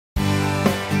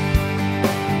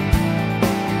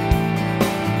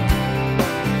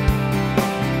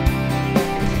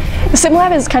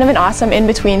SimLab is kind of an awesome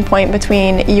in-between point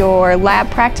between your lab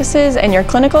practices and your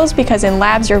clinicals, because in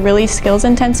labs you're really skills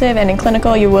intensive, and in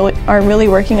clinical you are really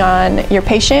working on your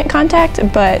patient contact.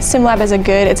 But SimLab is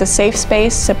it's a safe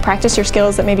space to practice your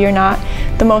skills that maybe you're not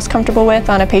the most comfortable with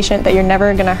on a patient that you're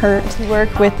never going to hurt. You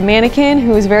work with Mannequin,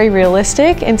 who is very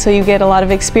realistic, and so you get a lot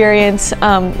of experience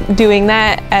doing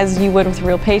that as you would with a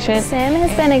real patient. Sim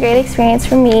has been a great experience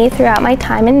for me throughout my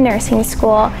time in nursing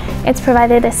school. It's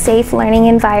provided a safe learning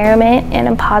environment and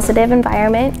a positive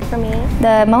environment for me.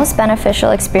 The most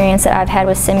beneficial experience that I've had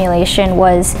with simulation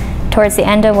was towards the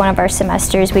end of one of our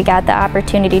semesters. We got the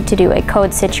opportunity to do a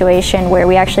code situation where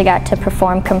we actually got to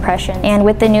perform compression. And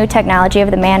with the new technology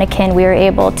of the Mannequin, we were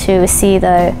able to see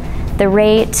the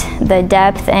rate, the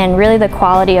depth, and really the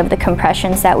quality of the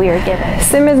compressions that we were given.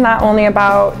 Sim is not only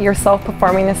about yourself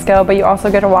performing the skill, but you also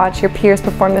get to watch your peers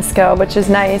perform the skill, which is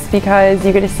nice because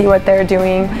you get to see what they're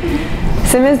doing.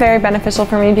 Sim is very beneficial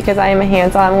for me because I am a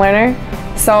hands-on learner.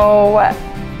 So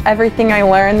everything I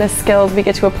learn, the skills, we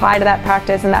get to apply to that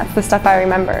practice, and that's the stuff I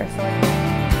remember.